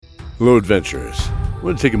Hello, adventurers. I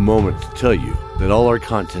want to take a moment to tell you that all our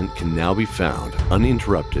content can now be found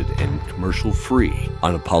uninterrupted and commercial-free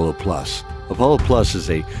on Apollo Plus. Apollo Plus is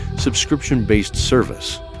a subscription-based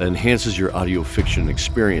service that enhances your audio fiction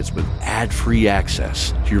experience with ad-free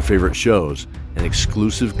access to your favorite shows and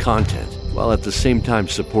exclusive content, while at the same time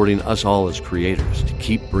supporting us all as creators to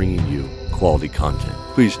keep bringing you quality content.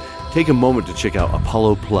 Please take a moment to check out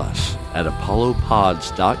Apollo Plus at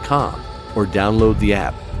apollopods.com or download the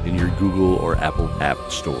app in your Google or Apple app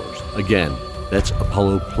stores. Again, that's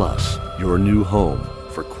Apollo Plus, your new home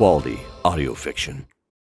for quality audio fiction.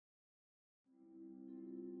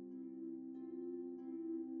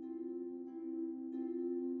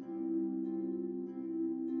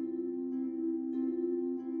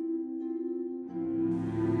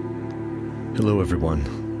 Hello,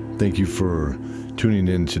 everyone. Thank you for tuning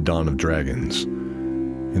in to Dawn of Dragons.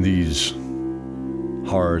 In these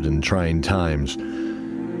hard and trying times,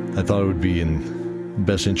 I thought it would be in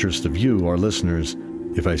best interest of you, our listeners,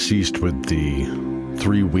 if I ceased with the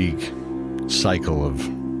 3-week cycle of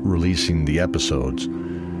releasing the episodes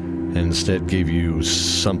and instead gave you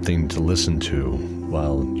something to listen to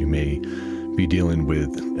while you may be dealing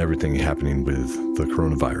with everything happening with the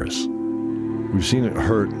coronavirus. We've seen it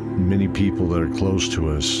hurt many people that are close to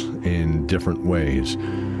us in different ways.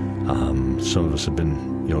 Some of us have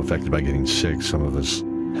been, affected by getting sick. Some of us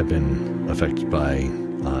have been affected by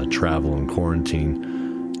travel and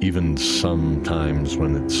quarantine, even sometimes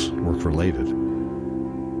when it's work-related.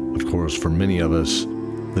 Of course, for many of us,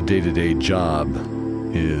 the day-to-day job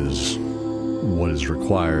is what is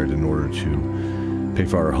required in order to pay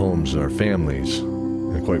for our homes and our families.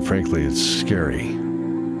 And quite frankly, it's scary.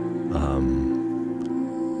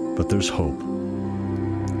 But there's hope.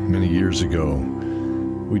 Many years ago,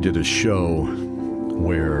 we did a show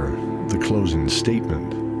where the closing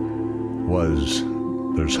statement was,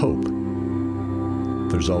 there's hope.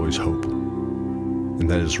 There's always hope. And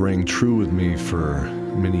that has rang true with me for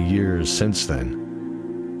many years since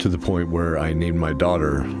then, to the point where I named my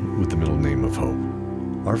daughter with the middle name of Hope.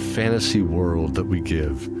 Our fantasy world that we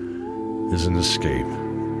give is an escape.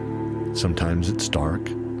 Sometimes it's dark,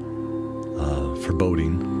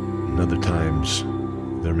 foreboding, and other times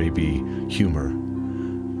there may be humor.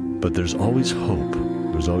 But there's always hope.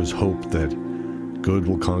 There's always hope that good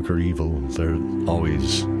will conquer evil. There's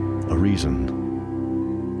always a reason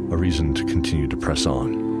to continue to press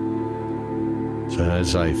on. So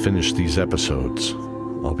as I finish these episodes,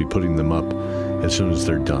 I'll be putting them up as soon as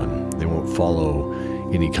they're done. They won't follow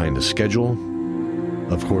any kind of schedule.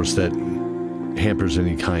 Of course, that hampers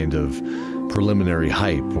any kind of preliminary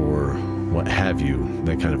hype or what have you,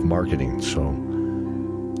 that kind of marketing. So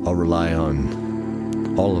I'll rely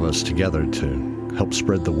on all of us together to help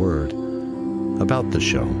spread the word about the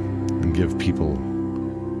show and give people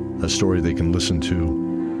a story they can listen to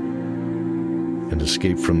and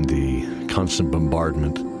escape from the constant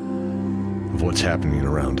bombardment of what's happening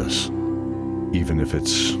around us, even if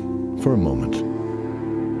it's for a moment.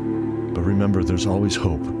 But remember, there's always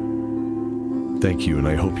hope. Thank you, and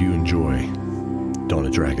I hope you enjoy Dawn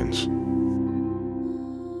of Dragons.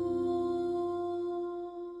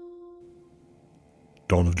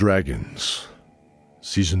 Dawn of Dragons,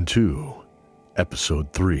 Season 2,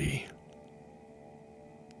 Episode 3,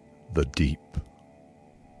 The Deep.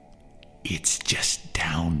 It's just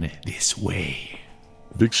down this way.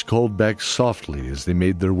 Vix called back softly as they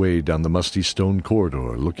made their way down the musty stone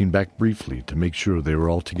corridor, looking back briefly to make sure they were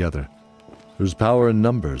all together. There was power in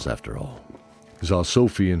numbers, after all. He saw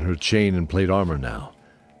Sophie in her chain and plate armor now,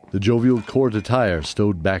 the jovial court attire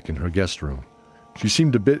stowed back in her guest room. She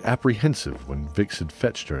seemed a bit apprehensive when Vix had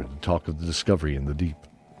fetched her to talk of the discovery in the deep.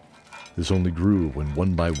 This only grew when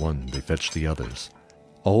one by one they fetched the others.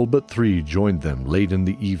 All but 3 joined them late in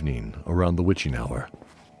the evening around the witching hour.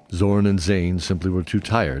 Zorn and Zane simply were too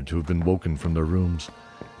tired to have been woken from their rooms,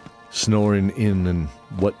 snoring in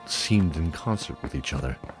what seemed in concert with each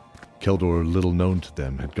other. Keldor, little known to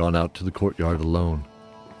them, had gone out to the courtyard alone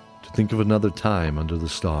to think of another time under the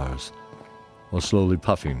stars, while slowly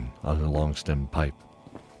puffing on a long-stemmed pipe.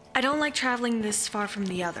 I don't like traveling this far from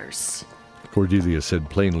the others, Cordelia said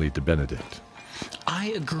plainly to Benedict. I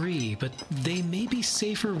agree, but they may be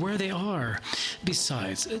safer where they are.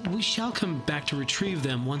 Besides, we shall come back to retrieve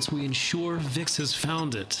them once we ensure Vix has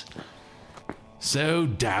found it. So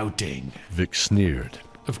doubting. Vix sneered.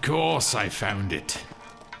 Of course I found it.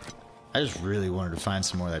 I just really wanted to find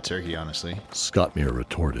some more of that turkey, honestly. Scottmere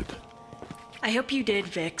retorted. I hope you did,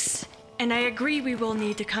 Vix. And I agree we will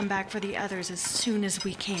need to come back for the others as soon as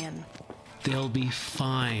we can. They'll be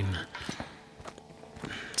fine.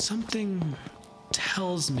 Something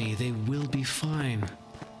tells me they will be fine.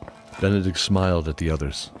 Benedict smiled at the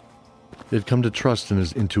others. They had come to trust in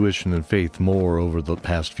his intuition and faith more over the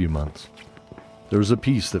past few months. There was a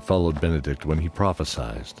peace that followed Benedict when he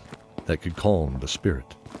prophesied that could calm the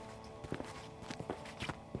spirit.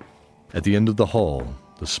 At the end of the hall,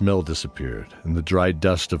 the smell disappeared, and the dry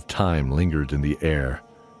dust of time lingered in the air.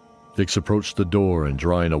 Vix approached the door and,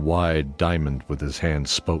 drawing a wide diamond with his hand,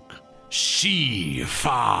 spoke. She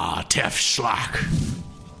fa tefschlag.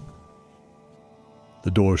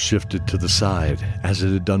 The door shifted to the side, as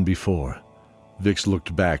it had done before. Vix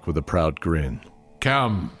looked back with a proud grin.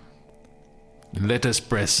 Come, let us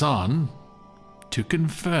press on to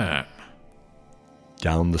confirm.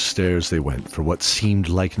 Down the stairs they went for what seemed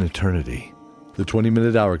like an eternity. The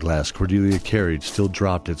 20-minute hourglass Cordelia carried still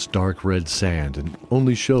dropped its dark red sand and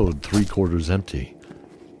only showed 3/4 empty.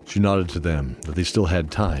 She nodded to them that they still had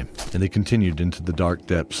time, and they continued into the dark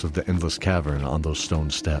depths of the endless cavern on those stone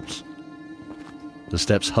steps. The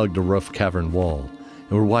steps hugged a rough cavern wall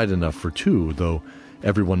and were wide enough for two, though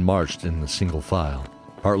everyone marched in a single file,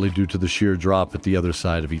 partly due to the sheer drop at the other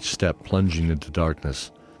side of each step plunging into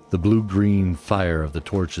darkness, the blue-green fire of the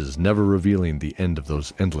torches never revealing the end of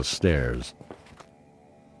those endless stairs.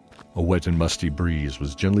 A wet and musty breeze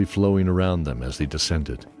was gently flowing around them as they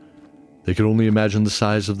descended. They could only imagine the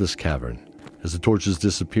size of this cavern, as the torches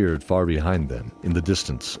disappeared far behind them, in the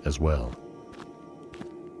distance as well.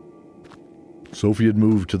 Sophie had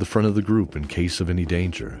moved to the front of the group in case of any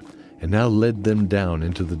danger, and now led them down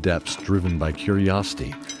into the depths driven by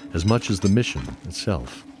curiosity as much as the mission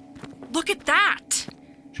itself. Look at that!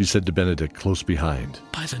 She said to Benedict close behind.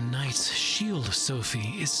 By the knight's shield,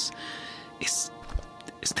 Sophie, is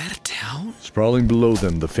that a town? Sprawling below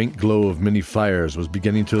them, the faint glow of many fires was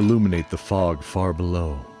beginning to illuminate the fog far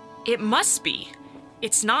below. It must be.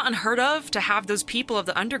 It's not unheard of to have those people of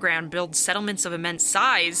the underground build settlements of immense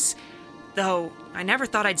size, though I never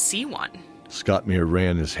thought I'd see one. Scottmere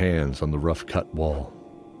ran his hands on the rough-cut wall.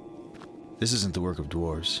 This isn't the work of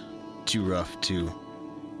dwarves. Too rough, too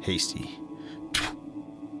hasty.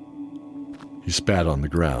 He spat on the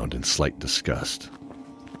ground in slight disgust.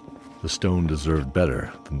 The stone deserved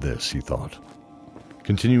better than this, he thought.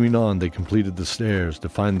 Continuing on, they completed the stairs to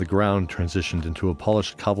find the ground transitioned into a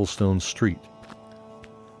polished cobblestone street.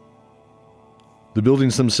 The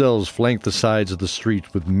buildings themselves flanked the sides of the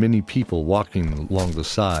street with many people walking along the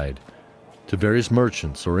side to various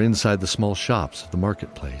merchants or inside the small shops of the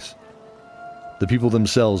marketplace. The people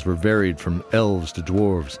themselves were varied from elves to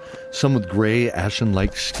dwarves, some with gray,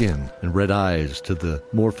 ashen-like skin and red eyes to the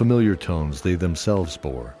more familiar tones they themselves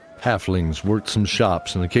bore. Halflings worked some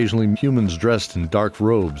shops, and occasionally humans dressed in dark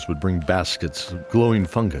robes would bring baskets of glowing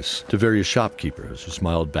fungus to various shopkeepers, who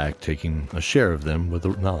smiled back, taking a share of them with a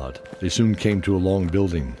nod. They soon came to a long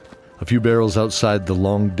building. A few barrels outside the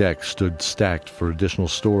long deck stood stacked for additional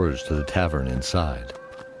storage to the tavern inside.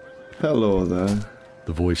 Hello there.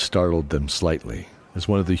 The voice startled them slightly as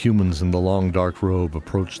one of the humans in the long dark robe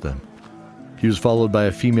approached them. He was followed by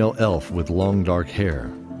a female elf with long dark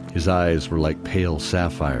hair. His eyes were like pale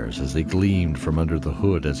sapphires as they gleamed from under the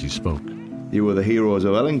hood as he spoke. You were the heroes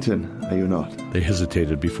of Ellington, are you not? They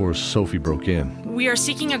hesitated before Sophie broke in. We are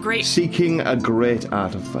seeking a great... Seeking a great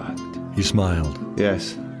artifact. He smiled.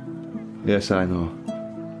 Yes. Yes, I know.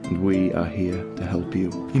 And we are here to help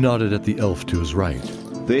you. He nodded at the elf to his right.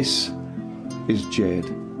 This is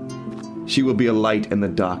Jade. She will be a light in the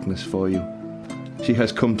darkness for you. She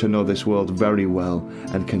has come to know this world very well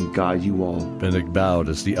and can guide you all. Benedict bowed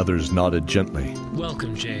as the others nodded gently.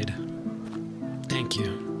 Welcome, Jade. Thank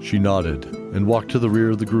you. She nodded and walked to the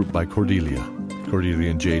rear of the group by Cordelia.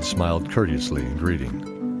 Cordelia and Jade smiled courteously in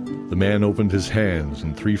greeting. The man opened his hands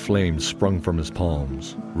and 3 flames sprung from his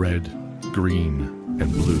palms, red, green,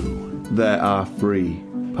 and blue. There are 3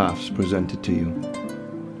 paths presented to you.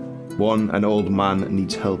 1, an old man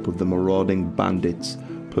needs help with the marauding bandits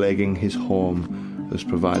plaguing his home, thus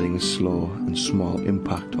providing a slow and small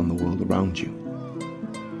impact on the world around you.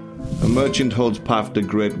 A merchant holds path to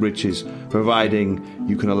great riches, providing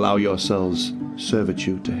you can allow yourselves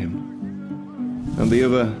servitude to him. And the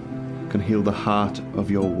other can heal the heart of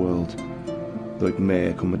your world, though it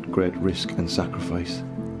may come at great risk and sacrifice.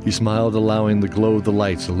 He smiled, allowing the glow of the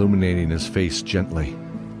lights illuminating his face gently.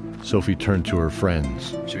 Sophie turned to her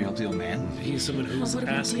friends. Should we help the old man? He's someone who's What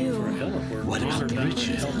do we asking do? for help. What about the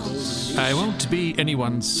riches? I won't be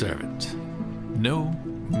anyone's servant, no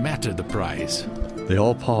matter the price. They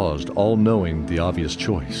all paused, all knowing the obvious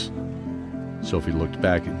choice. Sophie looked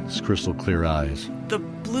back at his crystal-clear eyes. The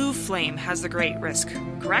blue flame has the great risk,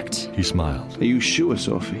 correct? He smiled. Are you sure,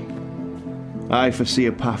 Sophie? I foresee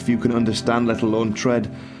a path you can understand, let alone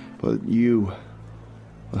tread, but you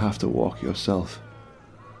will have to walk yourself.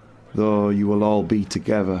 Though you will all be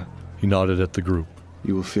together, He nodded at the group.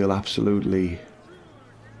 you will feel absolutely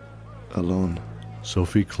alone.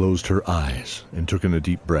 Sophie closed her eyes and took in a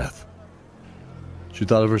deep breath. She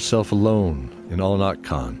thought of herself alone in Alnat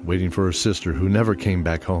Khan, waiting for her sister who never came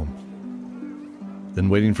back home. Then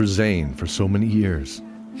waiting for Zane for so many years.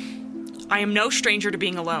 I am no stranger to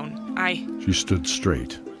being alone. She stood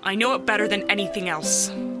straight. I know it better than anything else.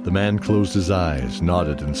 The man closed his eyes,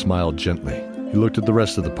 nodded, and smiled gently. He looked at the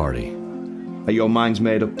rest of the party. Are your minds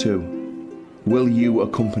made up too? Will you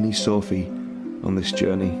accompany Sophie on this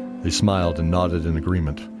journey? They smiled and nodded in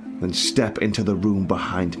agreement. Then step into the room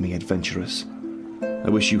behind me, adventurers. I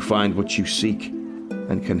wish you find what you seek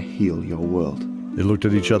and can heal your world. They looked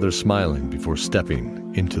at each other smiling before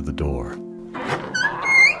stepping into the door.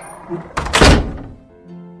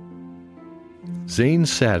 Zane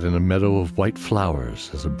sat in a meadow of white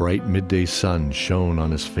flowers as a bright midday sun shone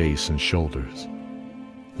on his face and shoulders.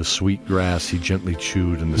 The sweet grass he gently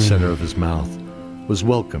chewed in the center of his mouth was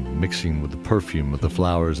welcome, mixing with the perfume of the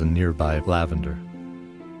flowers and nearby lavender.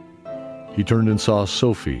 He turned and saw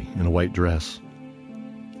Sophie in a white dress.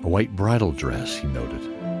 A white bridal dress, he noted.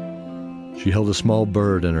 She held a small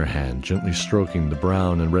bird in her hand, gently stroking the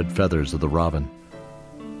brown and red feathers of the robin.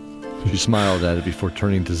 She smiled at it before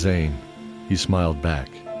turning to Zane. He smiled back.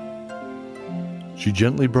 She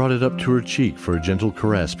gently brought it up to her cheek for a gentle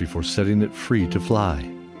caress before setting it free to fly.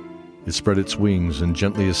 It spread its wings and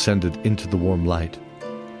gently ascended into the warm light.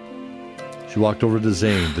 She walked over to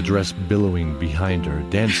Zane, the dress billowing behind her,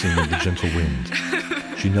 dancing in the gentle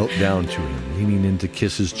wind. She knelt down to him, leaning in to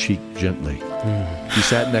kiss his cheek gently. She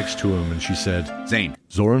sat next to him and she said, Zane.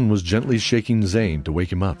 Zoran was gently shaking Zane to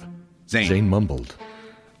wake him up. Zane. Zane mumbled.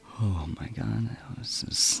 Oh my god, that was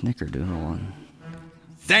a snickerdoodle one.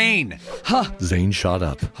 Zane! Huh! Zane shot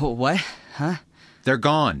up. Oh, what? Huh? They're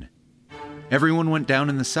gone. Everyone went down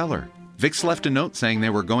in the cellar. Vix left a note saying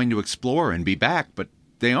they were going to explore and be back, but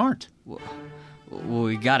they aren't. Well,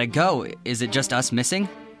 we gotta go. Is it just us missing?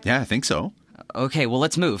 Yeah, I think so. Okay, well,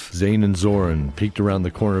 let's move. Zane and Zoran peeked around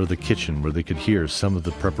the corner of the kitchen where they could hear some of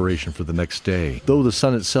the preparation for the next day, though the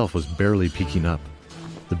sun itself was barely peeking up.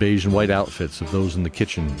 The beige and white outfits of those in the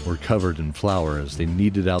kitchen were covered in flour as they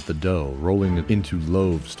kneaded out the dough, rolling it into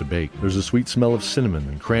loaves to bake. There was a sweet smell of cinnamon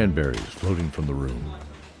and cranberries floating from the room.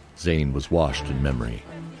 Zane was washed in memory.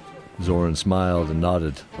 Zoran smiled and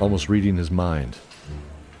nodded, almost reading his mind.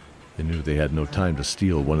 They knew they had no time to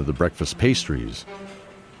steal one of the breakfast pastries.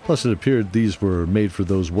 Plus, it appeared these were made for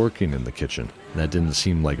those working in the kitchen. That didn't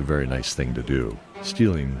seem like a very nice thing to do,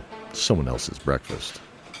 stealing someone else's breakfast.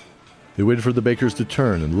 They waited for the bakers to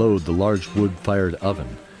turn and load the large wood-fired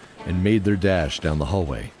oven and made their dash down the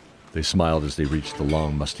hallway. They smiled as they reached the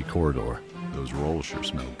long, musty corridor. Those rolls sure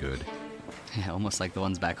smell good. Yeah, almost like the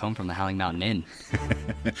ones back home from the Howling Mountain Inn.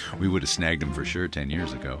 We would have snagged them for sure 10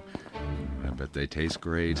 years ago. I bet they taste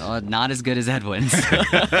great. Oh, not as good as Edwin's.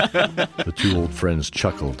 The two old friends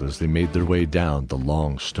chuckled as they made their way down the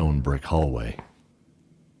long stone brick hallway.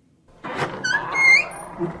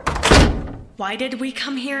 Why did we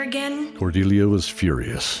come here again? Cordelia was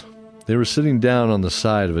furious. They were sitting down on the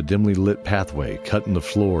side of a dimly lit pathway cut in the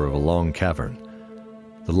floor of a long cavern.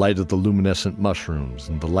 The light of the luminescent mushrooms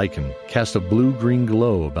and the lichen cast a blue-green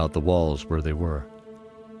glow about the walls where they were.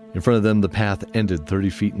 In front of them, the path ended 30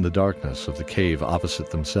 feet in the darkness of the cave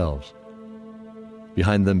opposite themselves.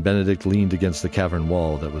 Behind them, Benedict leaned against the cavern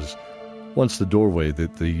wall that was once the doorway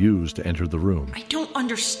that they used to enter the room. I don't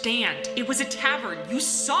understand. It was a tavern. You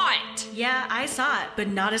saw it. Yeah, I saw it, but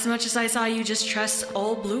not as much as I saw you just trust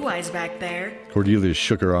old Blue Eyes back there. Cordelia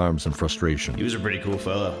shook her arms in frustration. He was a pretty cool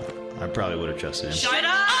fella. I probably would have trusted him. Shut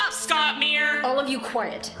up, Scott Meir! All of you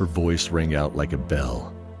quiet. Her voice rang out like a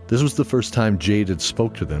bell. This was the first time Jade had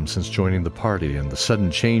spoke to them since joining the party, and the sudden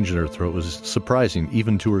change in her throat was surprising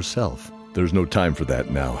even to herself. There was no time for that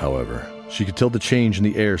now, however. She could tell the change in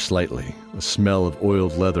the air slightly, the smell of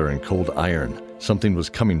oiled leather and cold iron. Something was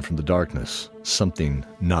coming from the darkness, something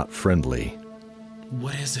not friendly.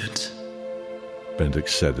 What is it? Benedict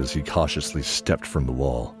said as he cautiously stepped from the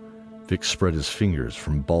wall. Vic spread his fingers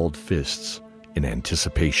from balled fists in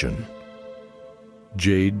anticipation.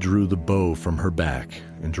 Jade drew the bow from her back,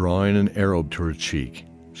 and drawing an arrow to her cheek,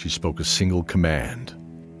 she spoke a single command.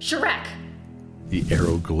 Shrek! The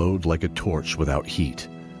arrow glowed like a torch without heat,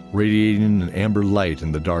 radiating an amber light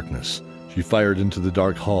in the darkness. She fired into the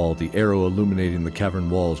dark hall, the arrow illuminating the cavern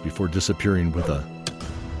walls before disappearing with a...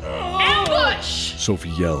 Ambush! Sophie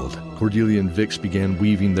yelled. Cordelia and Vix began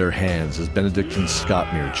weaving their hands as Benedict and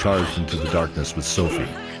Scottmere charged into the darkness with Sophie.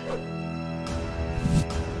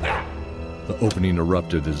 The The opening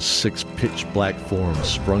erupted as 6 pitch-black forms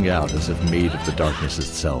sprung out as if made of the darkness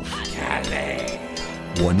itself.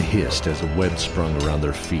 One hissed as a web sprung around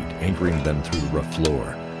their feet, anchoring them through the rough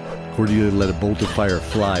floor. Cordelia let a bolt of fire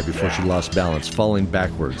fly before she lost balance, falling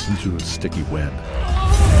backwards into a sticky web.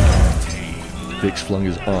 Vix flung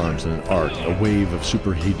his arms in an arc, a wave of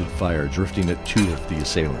superheated fire drifting at 2 of the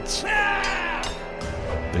assailants.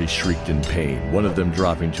 They shrieked in pain, one of them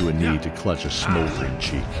dropping to a knee to clutch a smoldering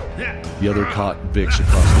cheek. The other caught Vix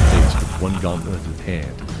across the face with one gauntleted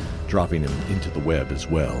hand, dropping him into the web as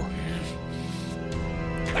well.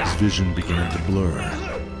 His vision began to blur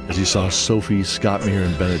as he saw Sophie, Scottmere,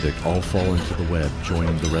 and Benedict all fall into the web,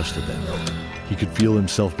 joining the rest of them. He could feel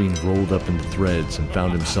himself being rolled up into threads and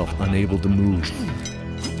found himself unable to move.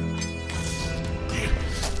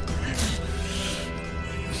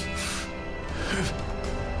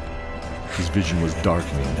 His vision was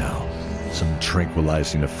darkening now, some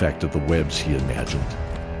tranquilizing effect of the webs he imagined.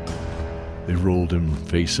 They rolled him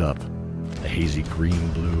face up, a hazy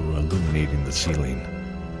green-blue illuminating the ceiling.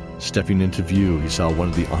 Stepping into view, he saw one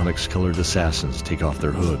of the onyx-colored assassins take off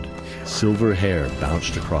their hood. Silver hair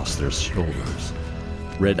bounched across their shoulders,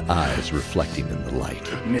 red eyes reflecting in the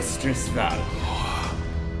light. Mistress Val.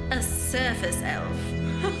 A surface elf.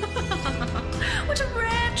 What a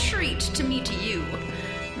rare treat to meet you,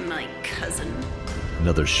 my cousin.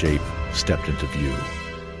 Another shape stepped into view,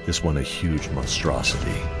 this one a huge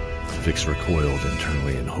monstrosity. Vix recoiled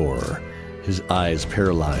internally in horror, his eyes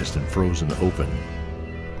paralyzed and frozen open.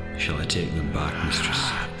 Shall I take them back, mistress?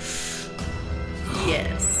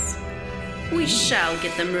 Yes. We shall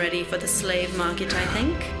get them ready for the slave market, I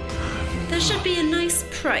think. There should be a nice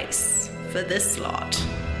price for this lot.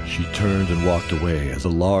 She turned and walked away as the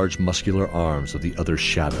large muscular arms of the other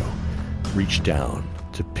shadow reached down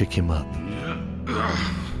to pick him up.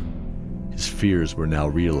 His fears were now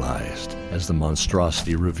realized as the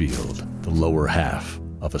monstrosity revealed the lower half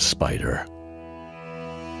of a spider.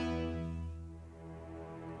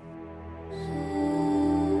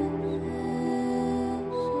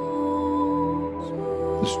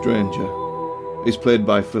 The Stranger is played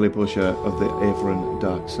by Philip Usher of the Averin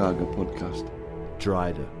Dark Saga podcast.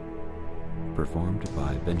 Dryda, performed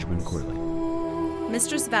by Benjamin Corley.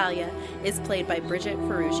 Mistress Valia is played by Bridget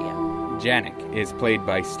Ferrugia. Janik is played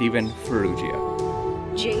by Stephen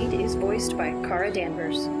Ferrugia. Jade is voiced by Cara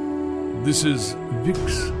Danvers. This is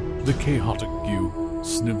Vix, the Chaotic You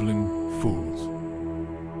Sniveling Fools.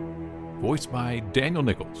 Voiced by Daniel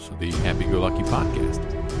Nichols of the Happy-Go-Lucky podcast.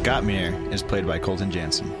 Scottmere is played by Colton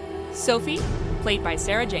Jansen. Sophie, played by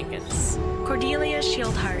Sarah Jenkins. Cordelia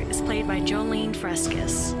Shieldheart is played by Jolene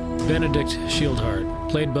Frescus. Benedict Shieldheart,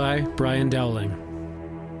 played by Brian Dowling.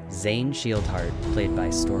 Zane Shieldheart, played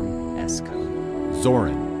by Storm S. Cohen.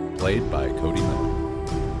 Zoran, played by Cody Miller.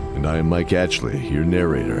 And I am Mike Atchley, your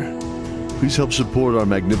narrator. Please help support our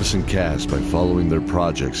magnificent cast by following their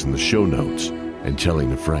projects in the show notes and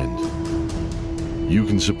telling a friend. You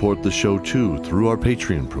can support the show too through our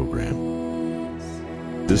Patreon program.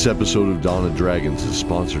 This episode of Dawn of Dragons is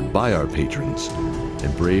sponsored by our patrons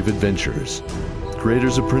and Brave Adventures,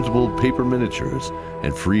 creators of printable paper miniatures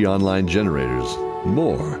and free online generators,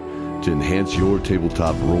 more to enhance your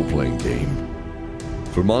tabletop role-playing game.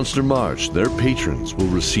 For Monster March, their patrons will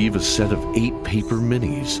receive a set of 8 paper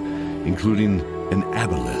minis, including an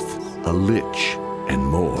aboleth, a lich, and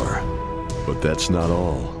more. But that's not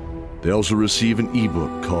all. They also receive an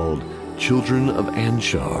ebook called Children of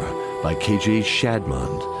Anshar by KJ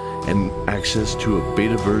Shadmond, and access to a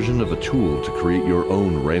beta version of a tool to create your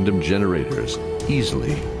own random generators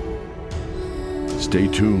easily. Stay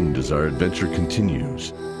tuned as our adventure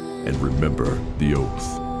continues, and remember the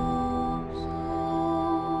oath.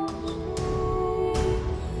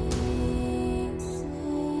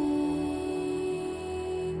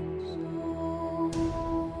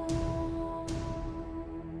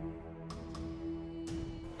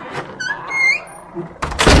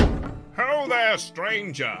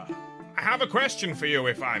 Stranger, I have a question for you,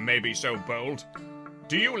 if I may be so bold.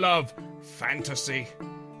 Do you love fantasy?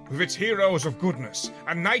 With its heroes of goodness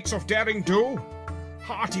and knights of daring do?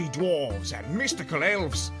 Hearty dwarves and mystical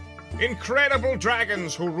elves? Incredible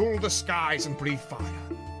dragons who rule the skies and breathe fire?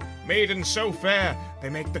 Maidens so fair they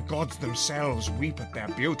make the gods themselves weep at their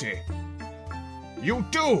beauty? You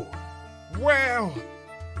do? Well,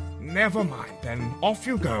 never mind, then off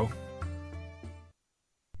you go.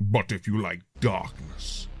 But if you like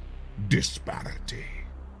darkness, disparity,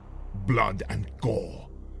 blood and gore,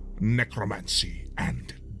 necromancy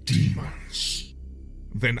and demons,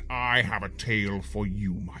 then I have a tale for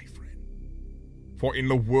you, my friend. For in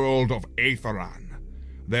the world of Aetheran,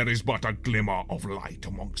 there is but a glimmer of light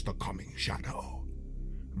amongst the coming shadow.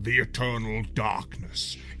 The eternal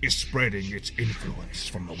darkness is spreading its influence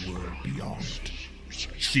from the world beyond,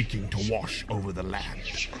 seeking to wash over the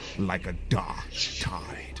land like a dark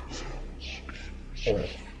tide. All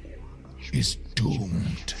is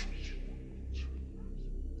doomed.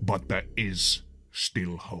 But there is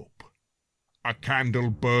still hope. A candle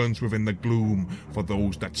burns within the gloom for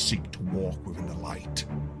those that seek to walk within the light.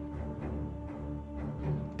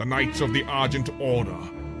 The Knights of the Argent Order,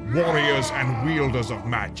 warriors and wielders of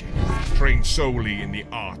magic, trained solely in the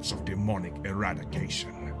arts of demonic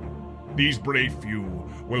eradication. These brave few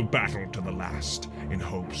will battle to the last in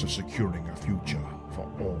hopes of securing a future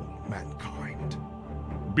for all mankind.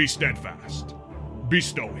 Be steadfast, be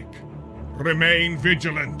stoic, remain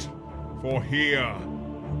vigilant, for here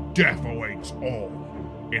death awaits all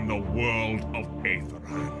in the world of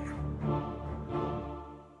Aetheran.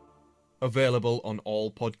 Available on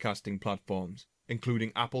all podcasting platforms,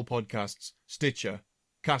 including Apple Podcasts, Stitcher,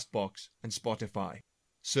 Castbox, and Spotify.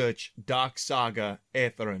 Search Dark Saga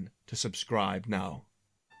Aetheran to subscribe now.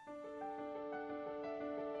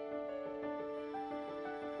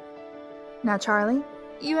 Now, Charlie,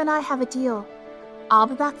 you and I have a deal. I'll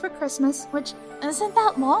be back for Christmas, which isn't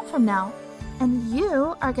that long from now. And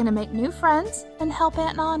you are going to make new friends and help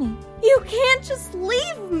Aunt Nani. You can't just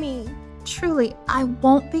leave me! Truly, I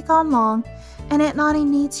won't be gone long, and Aunt Nani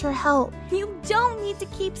needs your help. You don't need to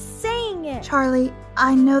keep saying it! Charlie,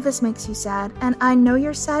 I know this makes you sad, and I know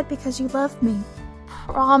you're sad because you love me.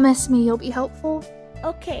 Promise me you'll be helpful.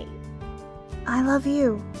 Okay. I love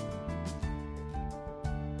you.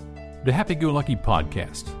 The Happy-Go-Lucky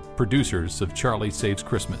Podcast, producers of Charlie Saves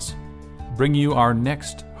Christmas, bring you our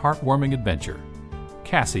next heartwarming adventure.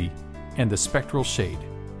 Cassie and the Spectral Shade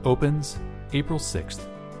opens April 6th,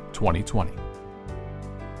 2020.